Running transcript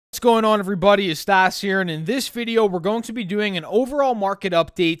What's going on, everybody? It's Stas here, and in this video we're going to be doing an overall market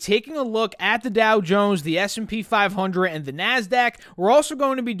update, taking a look at the Dow Jones, the S&P 500, and the NASDAQ. We're also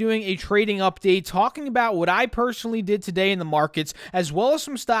going to be doing a trading update, talking about what I personally did today in the markets, as well as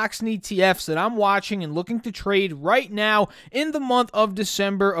some stocks and ETFs that I'm watching and looking to trade right now in the month of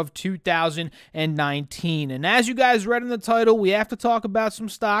December of 2019. And as you guys read in the title, we have to talk about some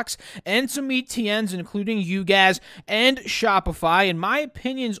stocks and some ETNs, including UGAZ and Shopify, and my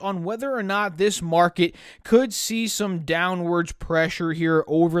opinions on whether or not this market could see some downwards pressure here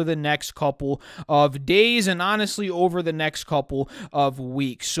over the next couple of days and honestly over the next couple of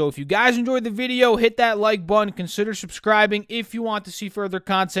weeks. So if you guys enjoyed the video, hit that like button, consider subscribing if you want to see further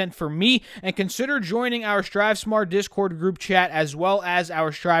content from me, and consider joining our Strive Smart Discord group chat as well as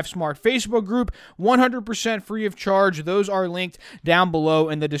our Strive Smart Facebook group, 100% free of charge. Those are linked down below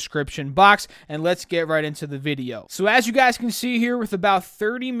in the description box, and let's get right into the video. So as you guys can see here, with about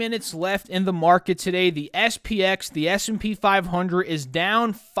 30 minutes left in the market today, the SPX, the S&P 500, is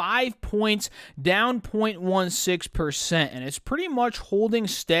down 5 points, down 0.16%, and it's pretty much holding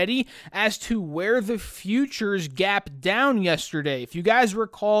steady as to where the futures gapped down yesterday. If you guys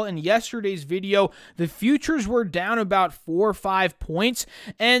recall, in yesterday's video, the futures were down about 4 or 5 points,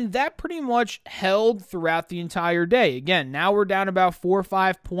 and that pretty much held throughout the entire day. Again, now we're down about 4 or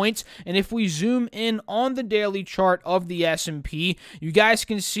 5 points, and if we zoom in on the daily chart of the S&P, you guys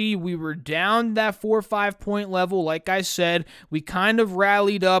can see we were down that 4 or 5 point level. Like I said, we kind of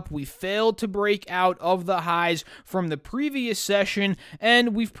rallied up. We failed to break out of the highs from the previous session,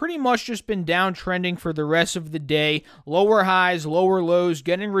 and we've pretty much just been downtrending for the rest of the day. Lower highs, lower lows,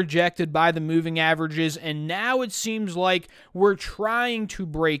 getting rejected by the moving averages, and now it seems like we're trying to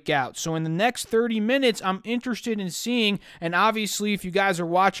break out. So in the next 30 minutes, I'm interested in seeing, and obviously if you guys are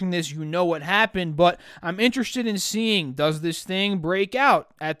watching this, you know what happened, but I'm interested in seeing, does this thing break out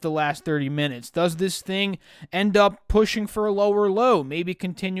at the last 30 minutes? Does this thing end up pushing for a lower low, maybe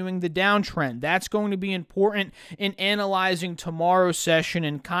continuing the downtrend? That's going to be important in analyzing tomorrow's session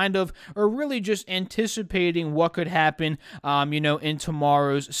and kind of, or really just anticipating what could happen, in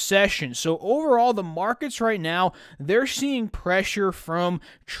tomorrow's session. So overall, the markets right now, they're seeing pressure from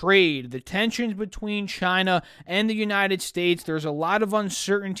trade, the tensions between China and the United States. There's a lot of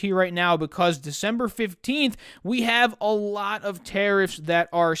uncertainty right now because December 15th, we have a lot of tariffs that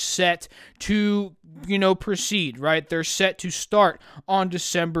are set to proceed, right? They're set to start on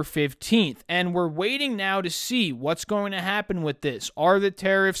December 15th, and we're waiting now to see what's going to happen with this. Are the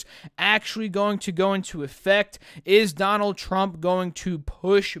tariffs actually going to go into effect? Is Donald Trump going to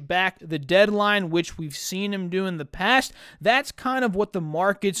push back the deadline, which we've seen him do in the past? That's kind of what the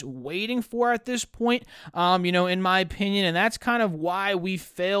market's waiting for at this point, in my opinion, and that's kind of why we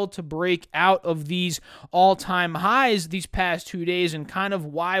failed to break out of these all-time highs these past 2 days, and kind of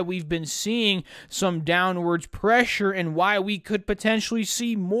why we've been seeing some downwards pressure and why we could potentially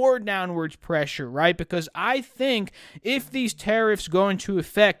see more downwards pressure, right? Because I think if these tariffs go into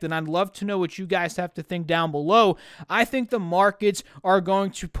effect, and I'd love to know what you guys have to think down below, I think the markets are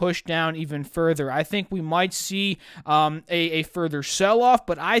going to push down even further. I think we might see a further sell-off,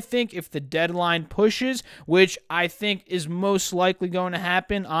 but I think if the deadline pushes, which I think is most likely going to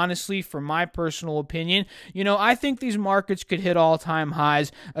happen, honestly, from my personal opinion, I think these markets could hit all-time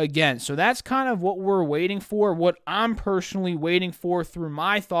highs again. So that's kind of what we're waiting for, what I'm personally waiting for through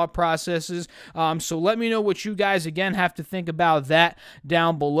my thought processes. So let me know what you guys, again, have to think about that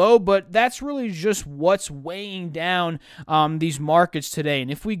down below. But that's really just what's weighing down these markets today. And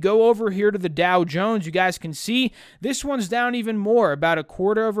if we go over here to the Dow Jones, you guys can see this one's down even more, about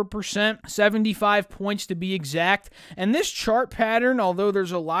 0.25%, 75 points to be exact. And this chart pattern, although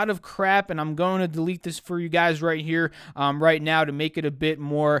there's a lot of crap, and I'm going to delete this for you guys right here, right now, to make it a bit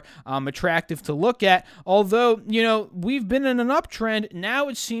more attractive to look at. Although, we've been in an uptrend, now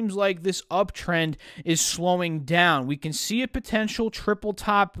it seems like this uptrend is slowing down. We can see a potential triple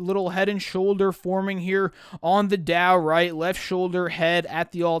top little head and shoulder forming here on the Dow, right? Left shoulder head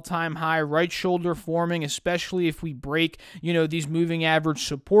at the all-time high, right shoulder forming, especially if we break, these moving average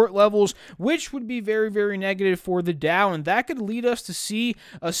support levels, which would be very, very negative for the Dow, and that could lead us to see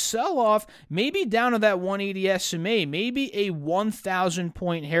a sell-off, maybe down to that 180 SMA, maybe a 1,000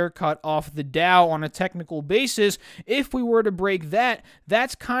 point haircut off the Dow on a technical basis. If we were to break that,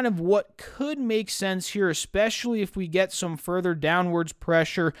 that's kind of what could make sense here, especially if we get some further downwards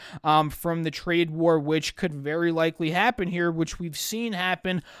pressure from the trade war, which could very likely happen here, which we've seen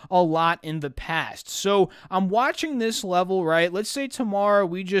happen a lot in the past. So I'm watching this level, right? Let's say tomorrow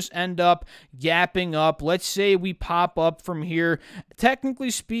we just end up gapping up. Let's say we pop up from here.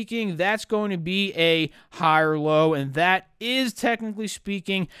 Technically speaking, that's going to be a higher low, and that is technically technically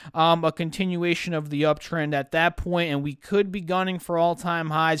speaking, a continuation of the uptrend at that point, and we could be gunning for all-time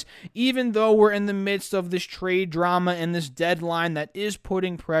highs, even though we're in the midst of this trade drama and this deadline that is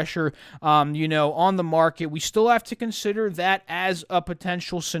putting pressure, on the market. We still have to consider that as a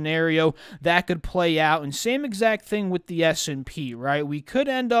potential scenario that could play out. And same exact thing with the S&P, right? We could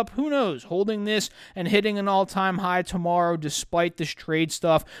end up, who knows, holding this and hitting an all-time high tomorrow despite this trade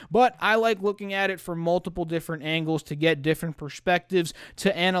stuff. But I like looking at it from multiple different angles to get different perspectives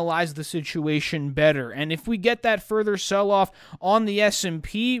to analyze the situation better. And if we get that further sell-off on the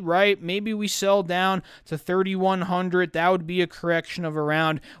S&P, right, maybe we sell down to 3,100. That would be a correction of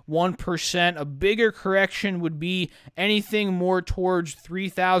around 1%. A bigger correction would be anything more towards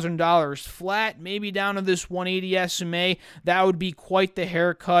 $3,000 flat, maybe down to this 180 SMA. That would be quite the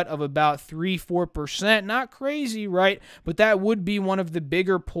haircut of about 3-4%. Not crazy, right? But that would be one of the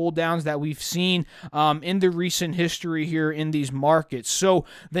bigger pull downs that we've seen in the recent history here in these markets. So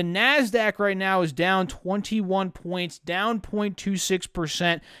the NASDAQ right now is down 21 points, down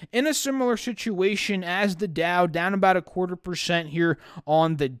 0.26%, in a similar situation as the Dow, down about 0.25% here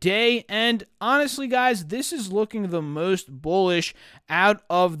on the day. And honestly, guys, this is looking the most bullish out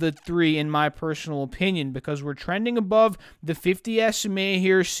of the three in my personal opinion, because we're trending above the 50 SMA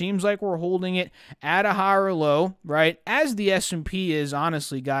here. Seems like we're holding it at a higher low, right? As the S&P is,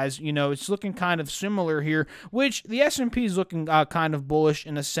 honestly, guys, it's looking kind of similar here, which the S&P is looking kind of bullish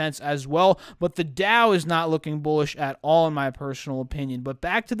in a sense as well, but the Dow is not looking bullish at all in my personal opinion. But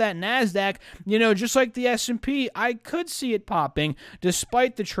back to that NASDAQ, just like the S&P, I could see it popping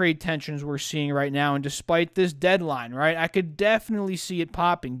despite the trade tensions we're seeing right now and despite this deadline, right? I could definitely see it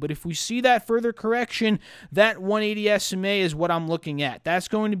popping. But if we see that further correction, that 180 SMA is what I'm looking at. That's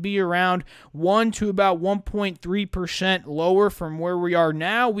going to be around 1 to about 1.3% lower from where we are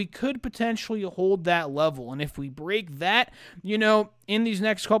now. We could potentially hold that level. And if we break that, in these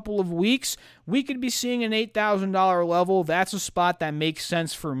next couple of weeks, we could be seeing an $8,000 level. That's a spot that makes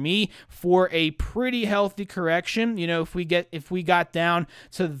sense for me for a pretty healthy correction. If we got down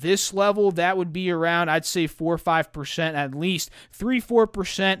to this level, that would be around, I'd say 4 or 5% at least,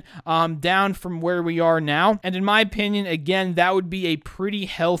 3-4% down from where we are now. And in my opinion, again, that would be a pretty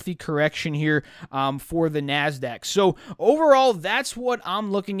healthy correction here for the NASDAQ. So overall, that's what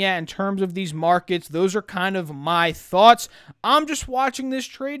I'm looking at in terms of these markets. Those are kind of my thoughts. I'm just watching this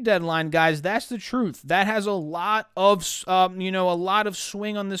trade deadline, guys. That's the truth. That has a lot of,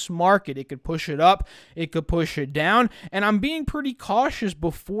 swing on this market. It could push it up. It could push it down. And I'm being pretty cautious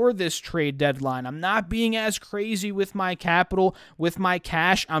before this trade deadline. I'm not being as crazy with my capital, with my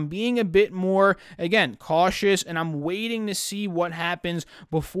cash. I'm being a bit more, again, cautious, and I'm waiting to see what happens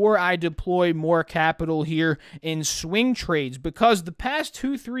before I deploy more capital here in swing trades, because the past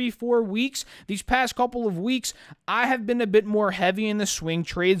 2, 3, 4 weeks, these past couple of weeks, I have been a bit more heavy in the swing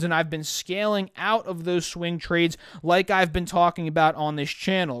trades, and I've been scaling out of those swing trades like I've been talking about on this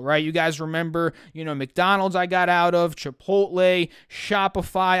channel, right? You guys remember, McDonald's I got out of, Chipotle,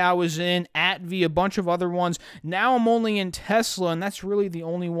 Shopify I was in, ATV, a bunch of other ones. Now I'm only in Tesla, and that's really the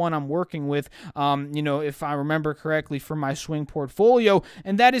only one I'm working with, if I remember correctly, for my swing portfolio.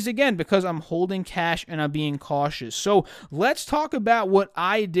 And that is, again, because I'm holding cash and I'm being cautious. So let's talk about what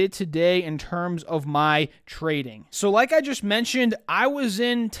I did today in terms of my trading. So like I just mentioned, I'm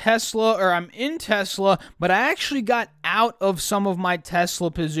in Tesla, but I actually got out of some of my Tesla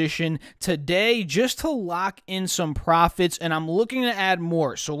position today just to lock in some profits, and I'm looking to add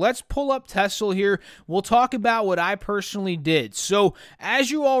more. So let's pull up Tesla here. We'll talk about what I personally did. So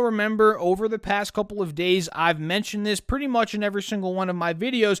as you all remember, over the past couple of days, I've mentioned this pretty much in every single one of my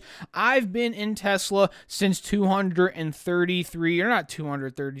videos. I've been in Tesla since 233, or not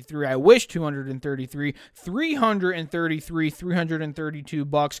 233, I wish 233, 332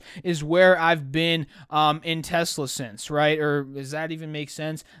 bucks is where I've been in Tesla since, right? Or does that even make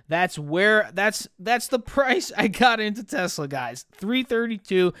sense? That's the price I got into Tesla, guys.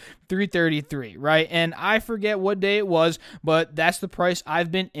 332, 333, right? And I forget what day it was, but that's the price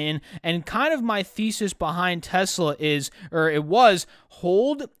I've been in. And kind of my thesis behind Tesla was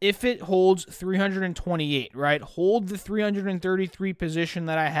hold if it holds 328, right? Hold the 333 position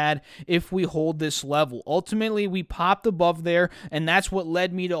that I had if we hold this level. Ultimately, we popped above there, and that's what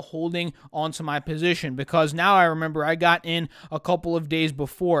led me to holding onto my position, because now I remember I got in a couple of days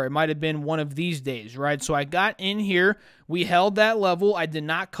before. It might have been one of these days, right? So I got in here we held that level. I did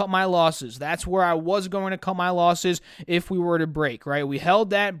not cut my losses. That's where I was going to cut my losses if we were to break, right? We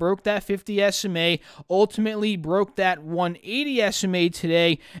held that, broke that 50 SMA, ultimately broke that 180 SMA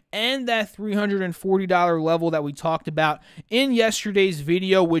today, and that $340 level that we talked about in yesterday's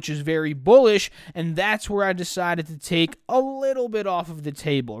video, which is very bullish, and that's where I decided to take a little bit off of the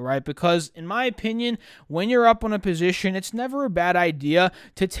table, right? Because in my opinion, when you're up on a position, it's never a bad idea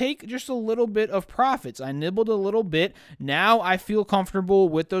to take just a little bit of profits. I nibbled a little bit. Now I feel comfortable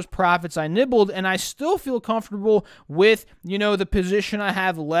with those profits I nibbled, and I still feel comfortable with, you know, the position I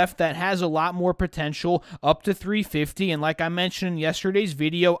have left that has a lot more potential up to 350. And like I mentioned in yesterday's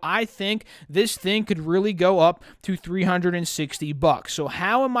video, I think this thing could really go up to 360 bucks. So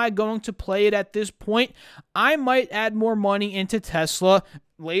how am I going to play it at this point? I might add more money into Tesla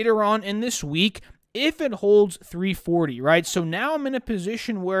later on in this week if it holds 340, right? So now I'm in a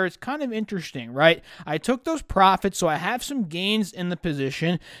position where it's kind of interesting, right? I took those profits, so I have some gains in the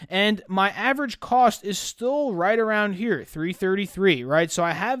position, and my average cost is still right around here, 333, right? So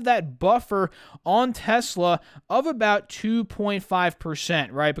I have that buffer on Tesla of about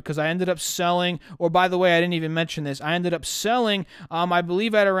 2.5%, right? Because I ended up selling, or by the way, I didn't even mention this, I ended up selling, I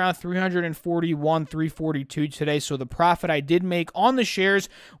believe at around 341, 342 today, so the profit I did make on the shares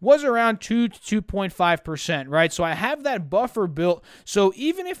was around 2 to 2.5%, right? So I have that buffer built. So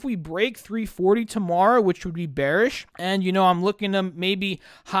even if we break 340 tomorrow, which would be bearish, and you know, I'm looking to maybe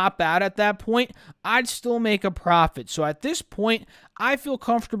hop out at that point, I'd still make a profit. So at this point, I feel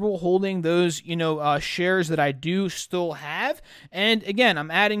comfortable holding those, you know, shares that I do still have. And again,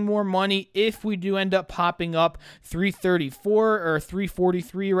 I'm adding more money if we do end up popping up 334 or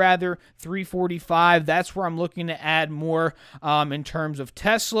 343 rather, 345. That's where I'm looking to add more in terms of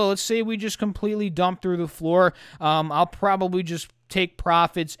Tesla. Let's say we just completely dump through the floor. I'll probably just take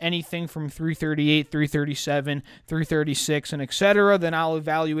profits anything from 338, 337, 336, and etc. Then I'll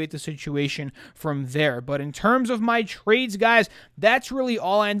evaluate the situation from there. But in terms of my trades, guys, that's really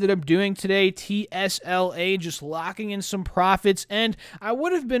all I ended up doing today. TSLA, just locking in some profits, and I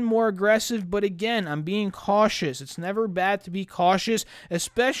would have been more aggressive, but again, I'm being cautious. It's never bad to be cautious,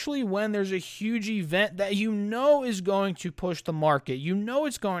 especially when there's a huge event that you know is going to push the market. You know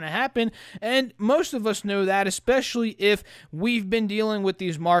it's going to happen, and most of us know that, especially if we've been dealing with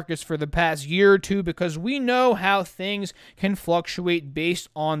these markets for the past year or two, because we know how things can fluctuate based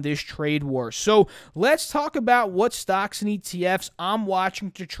on this trade war. So let's talk about what stocks and ETFs I'm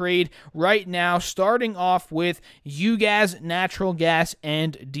watching to trade right now, starting off with UGAZ, natural gas,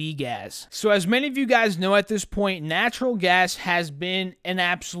 and DGAZ. So as many of you guys know at this point, natural gas has been an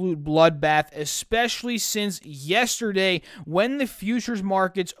absolute bloodbath, especially since yesterday when the futures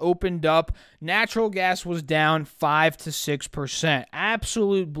markets opened up. Natural gas was down 5 to 6%.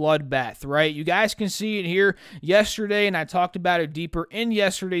 Absolute bloodbath, right? You guys can see it here yesterday, and I talked about it deeper in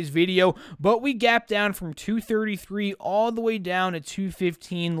yesterday's video, but we gapped down from 233 all the way down to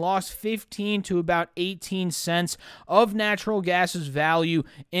 215, lost 15 to about 18 cents of natural gas's value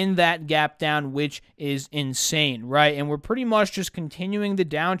in that gap down, which is insane, right? And we're pretty much just continuing the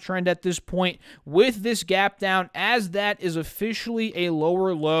downtrend at this point with this gap down, as that is officially a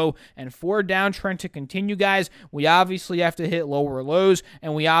lower low. And for a downtrend to continue, guys, we obviously have to hit lower lows,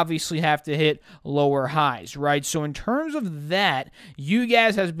 and we obviously have to hit lower highs, right? So in terms of that,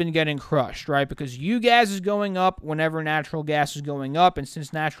 UGAZ has been getting crushed, right? Because UGAZ is going up whenever natural gas is going up, and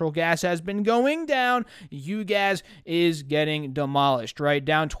since natural gas has been going down, UGAZ is getting demolished, right?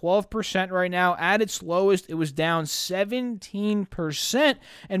 Down 12% right now. At its lowest, it was down 17%,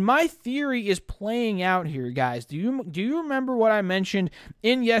 and my theory is playing out here, guys. Do you remember what I mentioned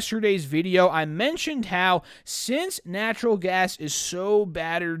in yesterday's video? I mentioned how since natural gas is so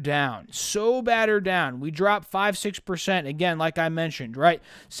battered down, we dropped 5-6% again, like I mentioned, right?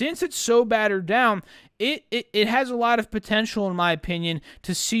 Since it's so battered down, it has a lot of potential, in my opinion,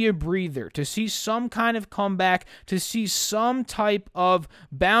 to see a breather, to see some kind of comeback, to see some type of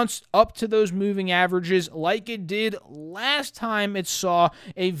bounce up to those moving averages like it did last time it saw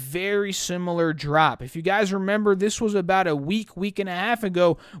a very similar drop. If you guys remember, this was about a week and a half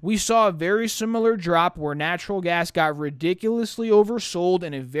ago. We saw a very similar drop where natural gas got ridiculously oversold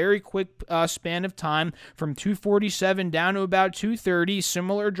in a very quick span of time, from 247 down to about 230,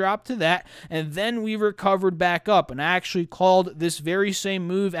 similar drop to that, and then we recovered back up. And I actually called this very same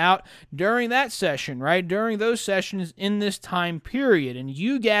move out during that session, right? During those sessions in this time period. And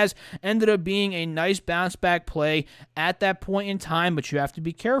UGAZ ended up being a nice bounce back play at that point in time, but you have to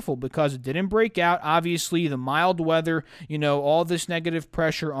be careful because it didn't break out. Obviously, the mild weather, all this negative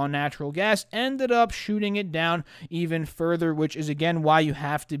pressure on natural gas ended up shooting it down even further, which is again why you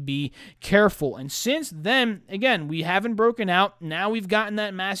have to be careful. And since then, again, we haven't broken out. Now we've gotten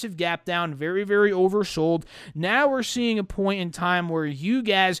that massive gap down, very, very oversold. Now we're seeing a point in time where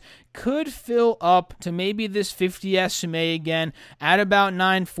UGAZ could fill up to maybe this 50 SMA again at about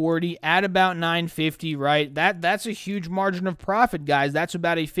 940, at about 950, right? That's a huge margin of profit, guys. That's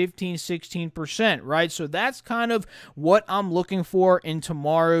about a 15-16%, right? So that's kind of what I'm looking for in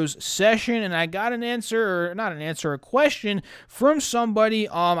tomorrow's session. And I got an answer, or not an answer, a question from somebody,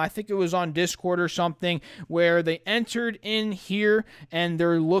 I think it was on Discord or something, where they entered in here and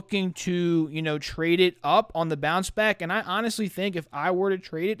they're looking to, trade it up on the bounce back. And I honestly think if I were to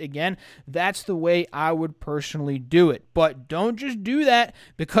trade it again, that's the way I would personally do it. But don't just do that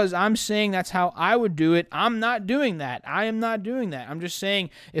because I'm saying that's how I would do it. I'm not doing that. I am not doing that. I'm just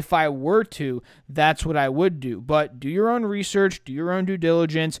saying if I were to, that's what I would do. But do your own research, do your own due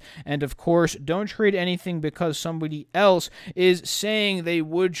diligence, and of course, don't trade anything because somebody else is saying they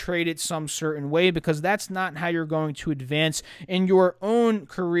would trade it some certain way, because that's not how you're going to advance in your own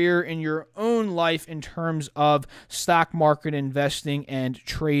career, in your own life in terms of stock market investing and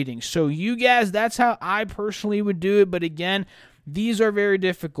trading. So UGAZ, that's how I personally would do it. But again, these are very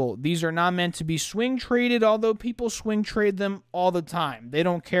difficult. These are not meant to be swing traded, although people swing trade them all the time. They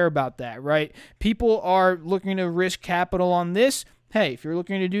don't care about that, right? People are looking to risk capital on this. Hey, if you're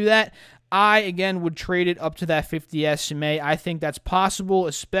looking to do that, I, again, would trade it up to that 50 SMA. I think that's possible,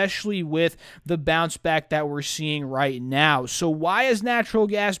 especially with the bounce back that we're seeing right now. So why has natural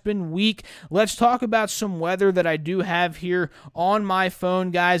gas been weak? Let's talk about some weather that I do have here on my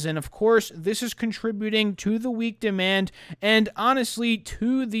phone, guys. And of course, this is contributing to the weak demand and honestly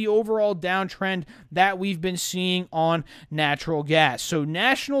to the overall downtrend that we've been seeing on natural gas. So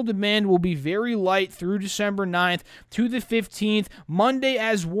national demand will be very light through December 9th to the 15th. Monday,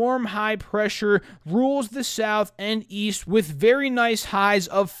 as warm high pressure rules the south and east with very nice highs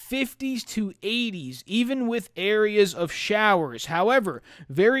of 50s to 80s, even with areas of showers. However,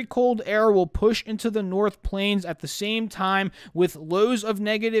 very cold air will push into the North Plains at the same time with lows of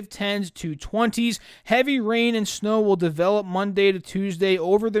 -10s to 20s. Heavy rain and snow will develop Monday to Tuesday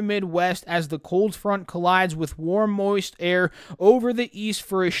over the Midwest as the cold front collides with warm, moist air over the east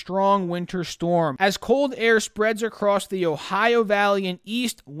for a strong winter storm. As cold air spreads across the Ohio Valley and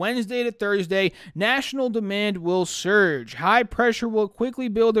east Wednesday to Thursday, national demand will surge. High pressure will quickly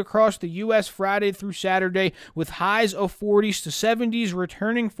build across the U.S. Friday through Saturday with highs of 40s to 70s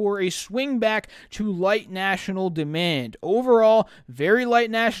returning for a swing back to light national demand. Overall, very light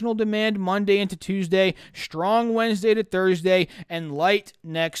national demand Monday into Tuesday, strong Wednesday to Thursday, and light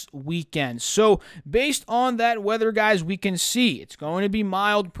next weekend. So based on that weather, guys, we can see it's going to be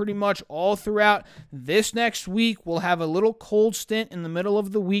mild pretty much all throughout this next week. We'll have a little cold stint in the middle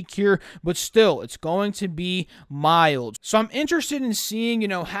of the week here, but still, it's going to be mild. So I'm interested in seeing,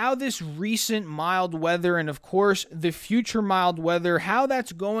 how this recent mild weather and, of course, the future mild weather, how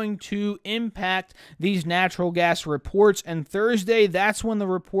that's going to impact these natural gas reports. And Thursday, that's when the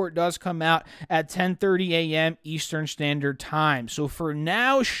report does come out at 10:30 a.m. Eastern Standard Time. So for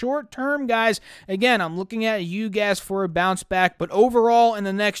now, short term, guys, again, I'm looking at UGAZ for a bounce back, but overall, in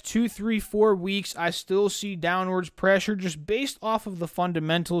the next 2, 3, 4 weeks, I still see downwards pressure just based off of the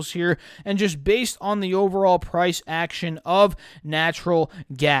fundamentals here and just based on the overall price action of natural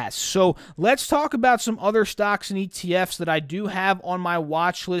gas. So let's talk about some other stocks and ETFs that I do have on my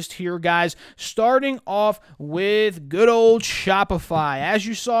watch list here, guys, starting off with good old Shopify. As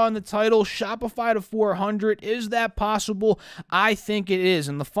you saw in the title, Shopify to 400. Is that possible? I think it is.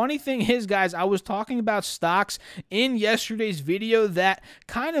 And the funny thing is, guys, I was talking about stocks in yesterday's video that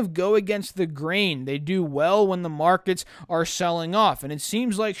kind of go against the grain. They do well when the markets are selling off, and it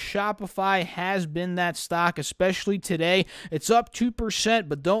seems like Shopify has been that stock, especially today. It's up 2%,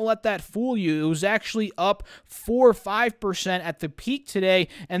 but don't let that fool you. It was actually up 4 or 5% at the peak today,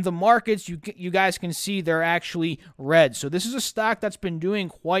 and the markets, you guys can see, they're actually red. So this is a stock that's been doing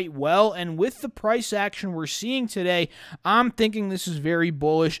quite well, and with the price action we're seeing today, I'm thinking this is very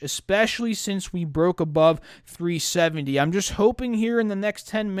bullish, especially since we broke above 370. I'm just hoping here in the next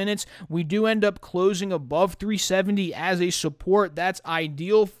 10 minutes we do end up closing above 370 as a support. That's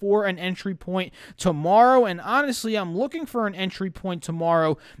ideal for an entry point tomorrow, and honestly, I'm looking for an entry point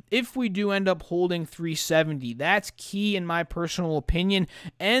tomorrow if we do end up holding 370. That's key in my personal opinion,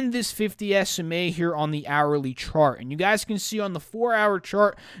 and this 50 SMA here on the hourly chart. And you guys can see on the 4-hour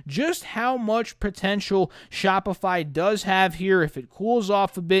chart just how much potential Shopify does have here. If it cools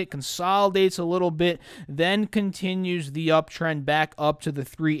off a bit, consolidates a little bit, then continues the uptrend back up to the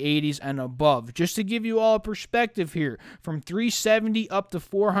 380s and above. Just to give you all a perspective here, from 370 up to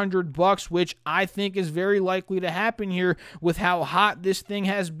 $400, which I think is very likely to happen here with how hot this thing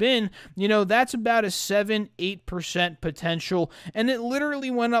has been, you know, that's about a 7-8% potential, and it literally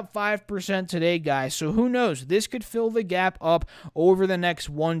went up 5% today, guys. So who knows? This could fill the gap up over the next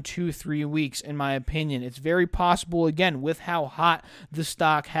 1, 2, 3 weeks, in my opinion. It's very possible, again, with how hot the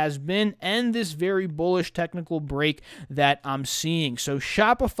stock has been and this very bullish technical break that I'm seeing. So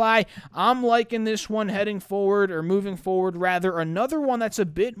Shopify, I'm liking this one heading forward, or moving forward rather. Another one that's a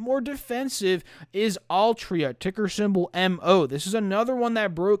bit more defensive is Altria, ticker symbol MO. This is another one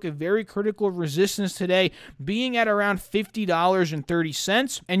that broke a very critical resistance today, being at around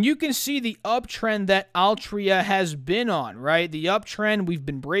 $50.30. And you can see the uptrend that Altria has been on, right? The uptrend, we've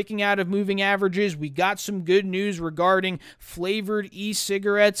been breaking out of moving averages. We got some good news regarding flavored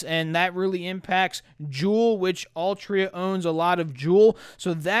e-cigarettes, and that really impacts Juul, which Altria owns a lot of Juul.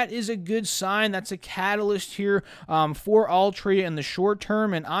 So that is a good sign. That's a catalyst here for Altria in the short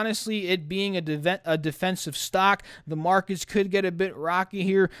term. And honestly, it being a defensive stock, the markets could get a bit rocky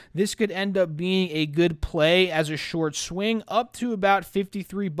here. This could end up being a good play as a short swing up to about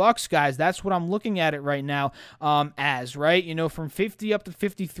 $53, guys. That's what I'm looking at it right now right? You know, from 50 up to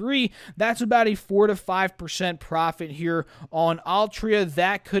 53, that's about a 4 to 5% profit here on Altria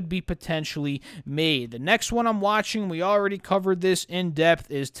that could be potentially made. The next one I'm watching, we already covered this in depth,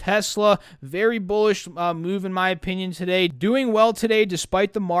 is Tesla. Very bullish move in my opinion today. Doing well today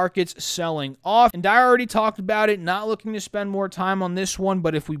despite the markets selling off. And I already talked about it, not looking to spend more time on this one,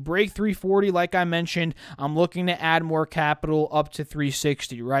 but if we break 340, like I mentioned, I'm looking to add more capital up to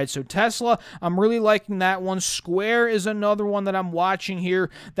 360, right? So Tesla, I'm really liking that one. Square is another one that I'm watching here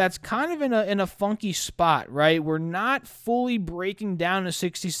that's kind of in a funky spot, right? We're not fully breaking down to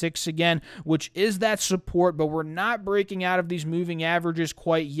 66 again, which is that support, but we're not breaking out of these moving averages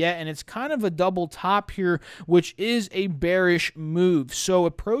quite yet, and it's kind of a double top here, which is a bearish move. So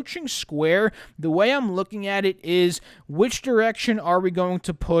approaching Square, the way I'm looking at it is, which direction are we going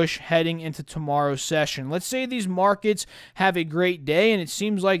to push heading into tomorrow's session? Let's say these markets have a great day, and it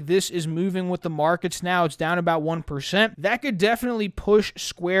seems like this is moving with the markets now. It's down about 1%. That could definitely push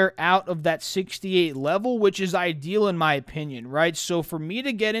Square out of that 68 level, which is ideal in my opinion, right? So for me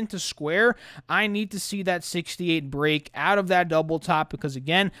to get into Square, I need to see that 68 break out of that double top, because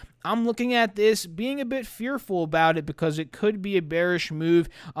again, I'm looking at this being a bit fearful about it because it could be a bearish move,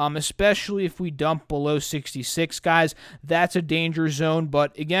 especially if we dump below 66, guys. That's a danger zone.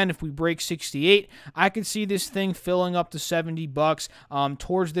 But again, if we break 68, I could see this thing filling up to $70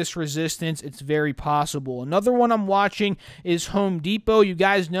 towards this resistance. It's very possible. Another one I'm watching is Home Depot. You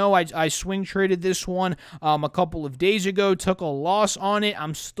guys know I swing traded this one a couple of days ago, took a loss on it.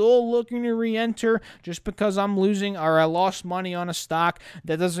 I'm still looking to re-enter just because I'm losing, or I lost money on a stock.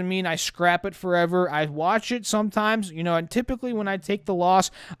 That doesn't mean I scrap it forever. I watch it sometimes, you know, and typically when I take the loss,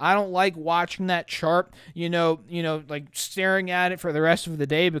 I don't like watching that chart, you know, like staring at it for the rest of the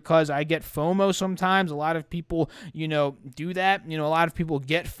day, because I get FOMO sometimes. A lot of people, you know, do that. You know, a lot of people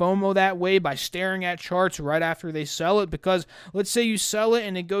get FOMO that way by staring at charts right after they sell it, because let's say you sell it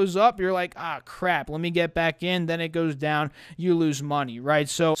and it goes up, you're like, ah, crap, let me get back in. Then it goes down, you lose money, right?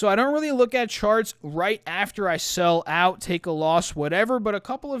 So I don't really look at charts right after I sell out, take a loss, whatever, but a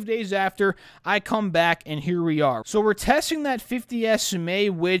couple of days after, I come back and here we are. So we're testing that 50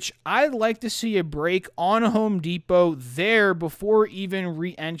 SMA, which I'd like to see a break on Home Depot there before even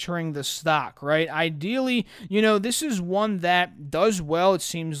re-entering the stock, right? Ideally, you know, this is one that does well, it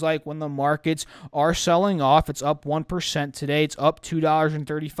seems like, when the markets are selling off. It's up 1% today. It's up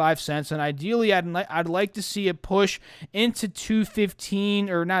 $2.35, and ideally, I'd like to see a push into 215,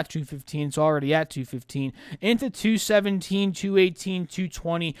 or not 215, it's already at 215, into 217, 218,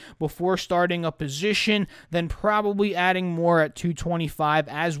 220 before starting a position, then probably adding more at 225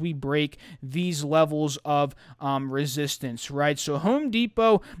 as we break these levels of resistance, right? So Home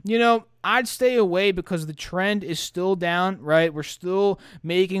Depot, you know, I'd stay away because the trend is still down, right? We're still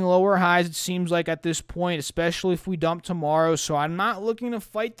making lower highs, it seems like, at this point, especially if we dump tomorrow. So I'm not looking to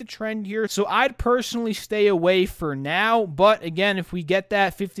fight the trend here. So I'd personally stay away for now. But again, if we get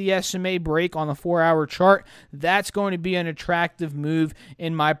that 50 SMA break on the 4-hour chart, that's going to be an attractive move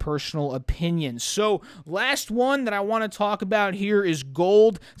in my personal opinion. So last one that I want to talk about here is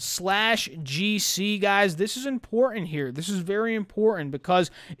gold/GC, guys. This is important here. This is very important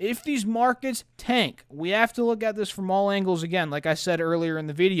because if these markets tank, we have to look at this from all angles again, like I said earlier in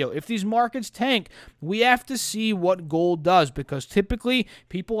the video. If these markets tank, we have to see what gold does, because typically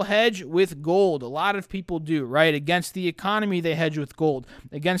people hedge with gold. A lot of people do, right? Against the economy, they hedge with gold.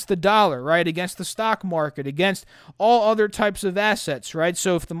 Against the dollar, right? Against the stock market, against all other types of assets, right?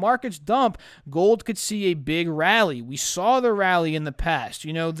 So if the markets dump, gold could see a big rally. We saw the rally in the past.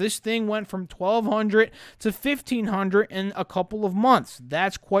 You know, this thing went from 1,200 to 1,500 in a couple of months.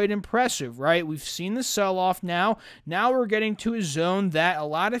 That's quite impressive, right? We've seen the sell-off now. Now we're getting to a zone that a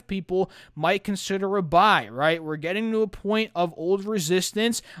lot of people might consider a buy, right? We're getting to a point of old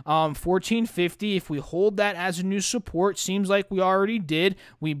resistance, 1450. If we hold that as a new support, seems like we already did.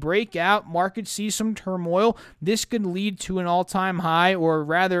 We break out, market sees some turmoil. This could lead to an all-time high, or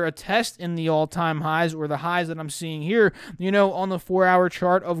rather a test in the all-time highs, or the highs that I'm seeing here, you know, on the 4-hour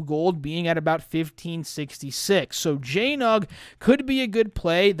chart of gold being at about 1566. So JNUG could be a good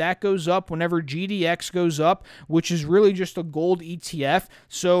play. That goes up whenever GDX goes up, which is really just a gold ETF.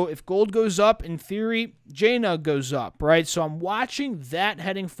 So if gold goes up, in theory, JNUG goes up, right? So I'm watching that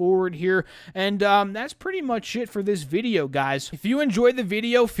heading forward here, and that's pretty much it for this video, guys. If you enjoyed the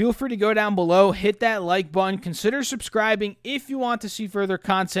video, feel free to go down below, hit that like button, consider subscribing if you want to see further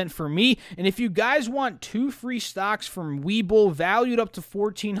content from me, and if you guys want 2 free stocks from Webull valued up to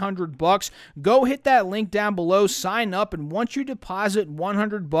 $1,400, go hit that link down below, sign up, and once you deposit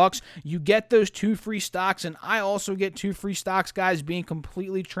 $100, you get those 2 free stocks, and I also get 2 free stocks, guys, being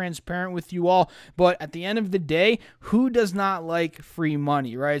completely transparent with you all. But at the end of the day, who does not like free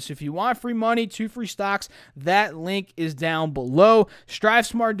money, right? So if you want free money, 2 free stocks, that link is down below. Strive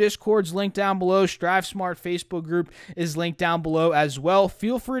Smart Discord's linked down below. Strive Smart Facebook group is linked down below as well.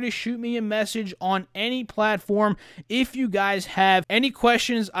 Feel free to shoot me a message on any platform if you guys have any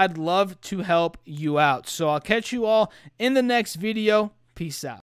questions. I'd love to help you out. So I'll catch you all in the next video. Peace out.